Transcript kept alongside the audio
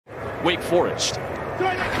Wake Forest.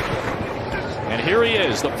 And here he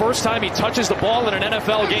is, the first time he touches the ball in an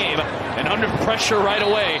NFL game, and under pressure right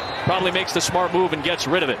away, probably makes the smart move and gets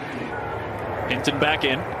rid of it. Hinton back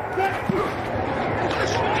in.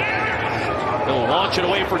 He'll launch it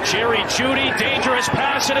away for Jerry Jeudy. Dangerous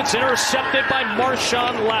pass, and it's intercepted by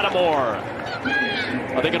Marshawn Lattimore.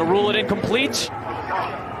 Are they going to rule it incomplete?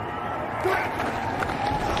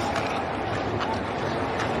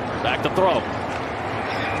 Back to throw.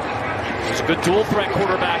 He's a good dual threat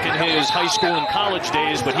quarterback in his high school and college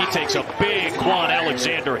days, but he takes a big Quan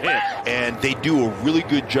Alexander hit. And they do a really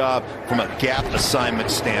good job from a gap assignment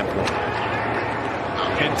standpoint.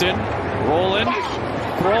 Hinton rolling,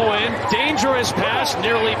 throwing, dangerous pass,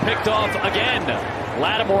 nearly picked off again.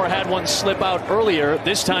 Lattimore had one slip out earlier,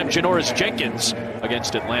 this time Janoris Jenkins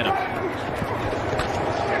against Atlanta.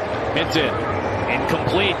 Hinton,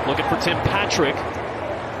 incomplete, looking for Tim Patrick.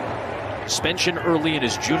 Suspension early in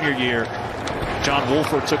his junior year. John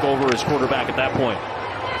Wolford took over as quarterback at that point.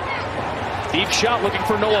 Deep shot looking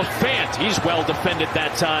for Noah Fant. He's well defended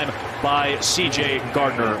that time by C.J.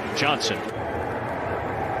 Gardner-Johnson.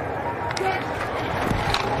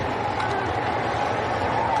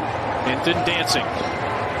 Hinton dancing.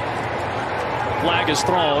 Flag is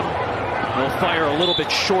thrown. He'll fire a little bit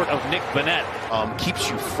short of Nick Vannett. Keeps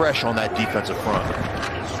you fresh on that defensive front.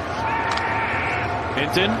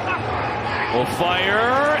 Hinton will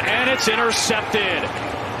fire, and it's intercepted.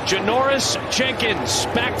 Janoris Jenkins,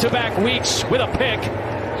 back-to-back weeks with a pick.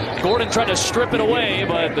 Gordon tried to strip it away,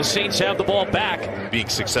 but the Saints have the ball back. Being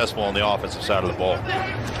successful on the offensive side of the ball.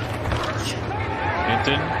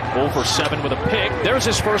 Hinton, 0 for 7 with a pick. There's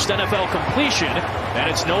his first NFL completion, and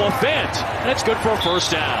it's Noah Fant, and it's good for a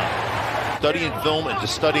first down. Studying film and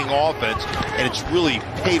just studying offense, and it's really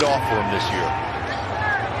paid off for him this year.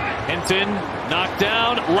 Hinton knocked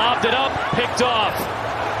down, lobbed it up, picked off.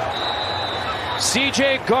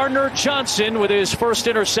 C.J. Gardner-Johnson with his first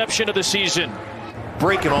interception of the season.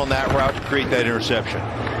 Breaking on that route to create that interception.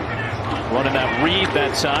 Running that read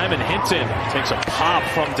that time, and Hinton takes a pop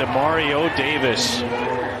from Demario Davis.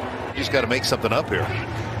 You just got to make something up here.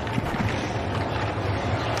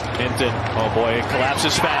 Hinton, oh boy, it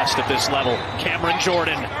collapses fast at this level. Cameron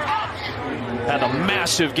Jordan had a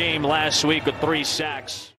massive game last week with 3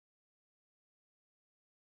 sacks.